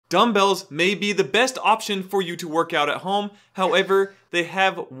Dumbbells may be the best option for you to work out at home. However, they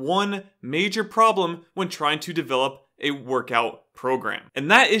have one major problem when trying to develop a workout program.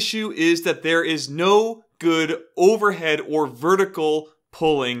 And that issue is that there is no good overhead or vertical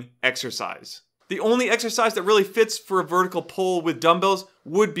pulling exercise. The only exercise that really fits for a vertical pull with dumbbells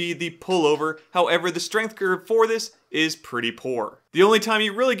would be the pullover. However, the strength curve for this is pretty poor. The only time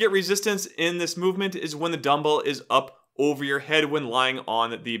you really get resistance in this movement is when the dumbbell is up over your head when lying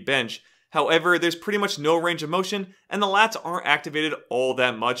on the bench. However, there's pretty much no range of motion and the lats aren't activated all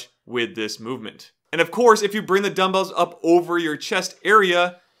that much with this movement. And of course, if you bring the dumbbells up over your chest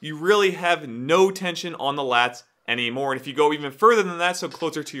area, you really have no tension on the lats anymore. And if you go even further than that, so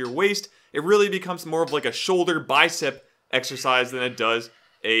closer to your waist, it really becomes more of like a shoulder bicep exercise than it does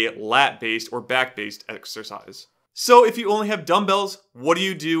a lat-based or back-based exercise. So if you only have dumbbells, what do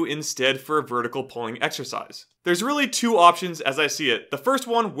you do instead for a vertical pulling exercise? There's really two options as I see it. The first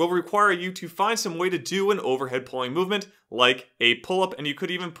one will require you to find some way to do an overhead pulling movement like a pull-up, and you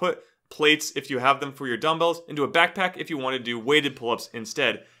could even put plates, if you have them for your dumbbells, into a backpack if you want to do weighted pull-ups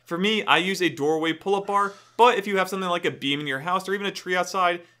instead. For me, I use a doorway pull-up bar, but if you have something like a beam in your house or even a tree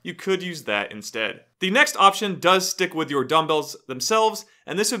outside, you could use that instead. The next option does stick with your dumbbells themselves,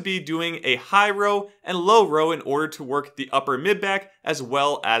 and this would be doing a high row and low row in order to work the upper mid back as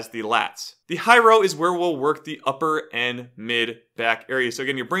well as the lats. The high row is where we'll work the upper and mid back area. So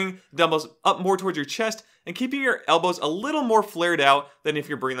again, you're bringing the dumbbells up more towards your chest and keeping your elbows a little more flared out than if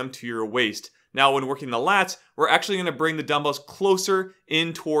you're bringing them to your waist. Now when working the lats, we're actually going to bring the dumbbells closer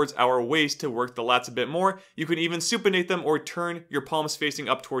in towards our waist to work the lats a bit more. You can even supinate them or turn your palms facing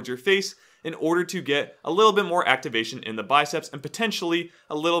up towards your face in order to get a little bit more activation in the biceps and potentially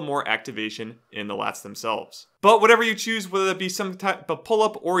a little more activation in the lats themselves. But whatever you choose, whether that be some type of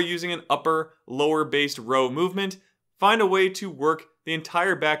pull-up or using an upper lower based row movement, find a way to work the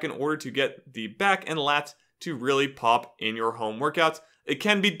entire back in order to get the back and lats to really pop in your home workouts. It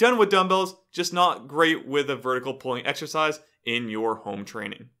can be done with dumbbells, just not great with a vertical pulling exercise in your home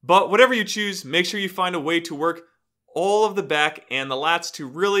training. But whatever you choose, make sure you find a way to work all of the back and the lats to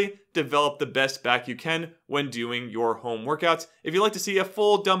really develop the best back you can when doing your home workouts. If you'd like to see a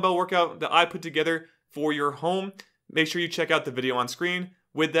full dumbbell workout that I put together for your home, make sure you check out the video on screen.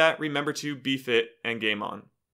 With that, remember to be fit and game on.